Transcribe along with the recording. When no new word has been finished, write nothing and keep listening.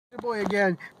boy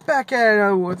again, back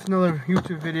at it with another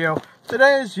YouTube video.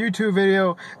 Today's YouTube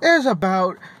video is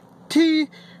about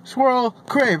T-Swirl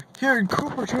Crepe here in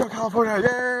Cupertino, California.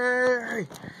 Yay!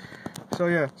 So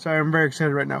yeah, sorry, I'm very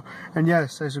excited right now. And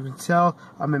yes, as you can tell,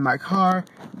 I'm in my car.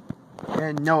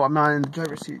 And no, I'm not in the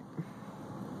driver's seat.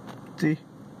 See?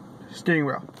 Steering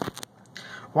wheel.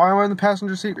 Why am I in the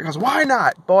passenger seat? Because why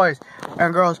not, boys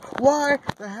and girls? Why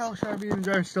the hell should I be in the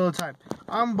driver's seat all the time?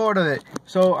 I'm bored of it.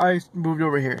 So I moved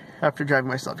over here after driving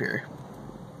myself here.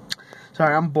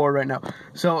 Sorry, I'm bored right now.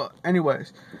 So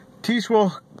anyways,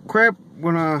 T-Swirl Crepe, I'm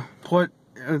gonna put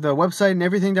the website and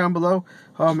everything down below.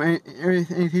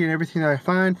 Anything and everything that I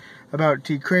find about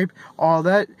T-Crepe, all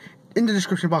that, in the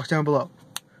description box down below.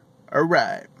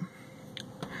 Alright.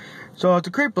 So it's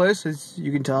a crepe place, as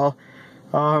you can tell.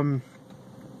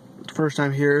 First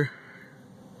time here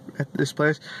at this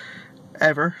place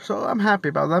ever, so I'm happy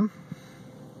about them.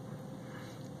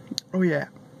 Oh yeah,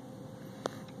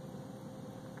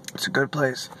 it's a good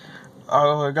place.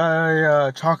 I got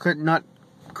a chocolate nut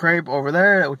crepe over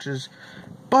there, which is,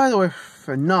 by the way,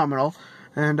 phenomenal.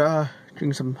 And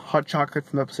drinking some hot chocolate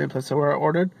from the same place where I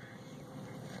ordered.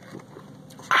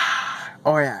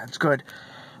 Oh yeah, it's good.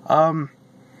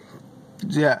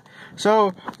 Yeah,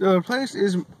 so the place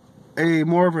is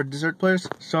more of a dessert place.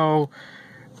 So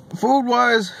food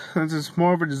wise, since it's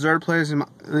more of a dessert place,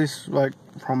 at least like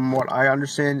from what I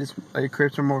understand, it's like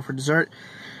crepes are more for dessert.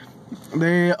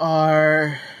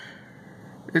 The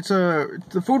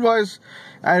food wise,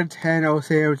 out of 10 I would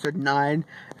say it's a 9,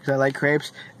 because I like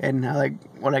crepes and I like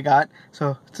what I got,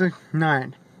 so it's a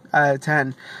 9 out of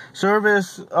 10.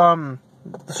 Service, the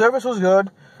service was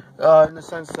good, in the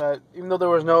sense that even though there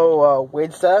was no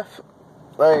wait staff,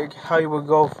 like how you would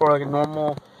go for like a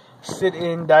normal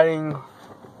sit-in dining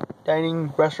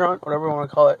restaurant, whatever you want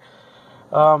to call it,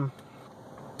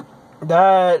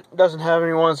 that doesn't have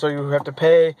anyone, so you have to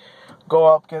pay, go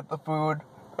up, get the food,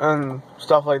 and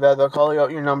stuff like that. They'll call you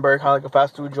out your number, kind of like a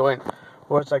fast food joint,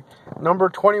 where it's like, number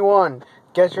 21,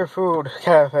 get your food,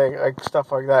 kind of thing, like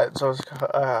stuff like that. So it's,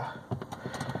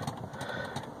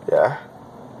 yeah.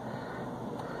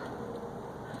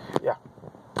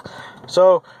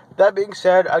 So, that being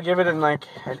said, I give it an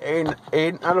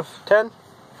 8 out of 10,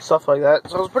 stuff like that.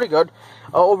 So it was pretty good.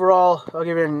 Overall, I'll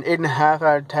give it an 8.5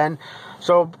 out of 10.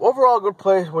 So overall, good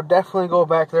place. Would definitely go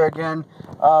back there again.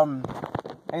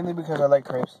 Mainly because I like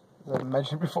crepes, as I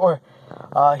mentioned before.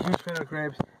 Huge fan of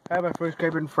crepes. I had my first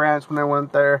crepe in France when I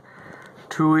went there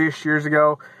 2-ish years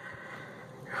ago.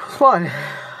 It was fun.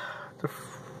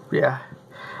 Yeah,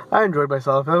 I enjoyed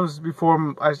myself. That was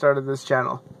before I started this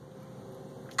channel.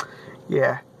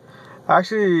 Yeah.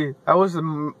 Actually, I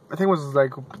think it was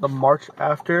like the March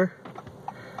after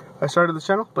I started this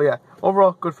channel. But yeah,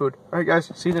 overall, good food. Alright guys,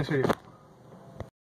 see you next video.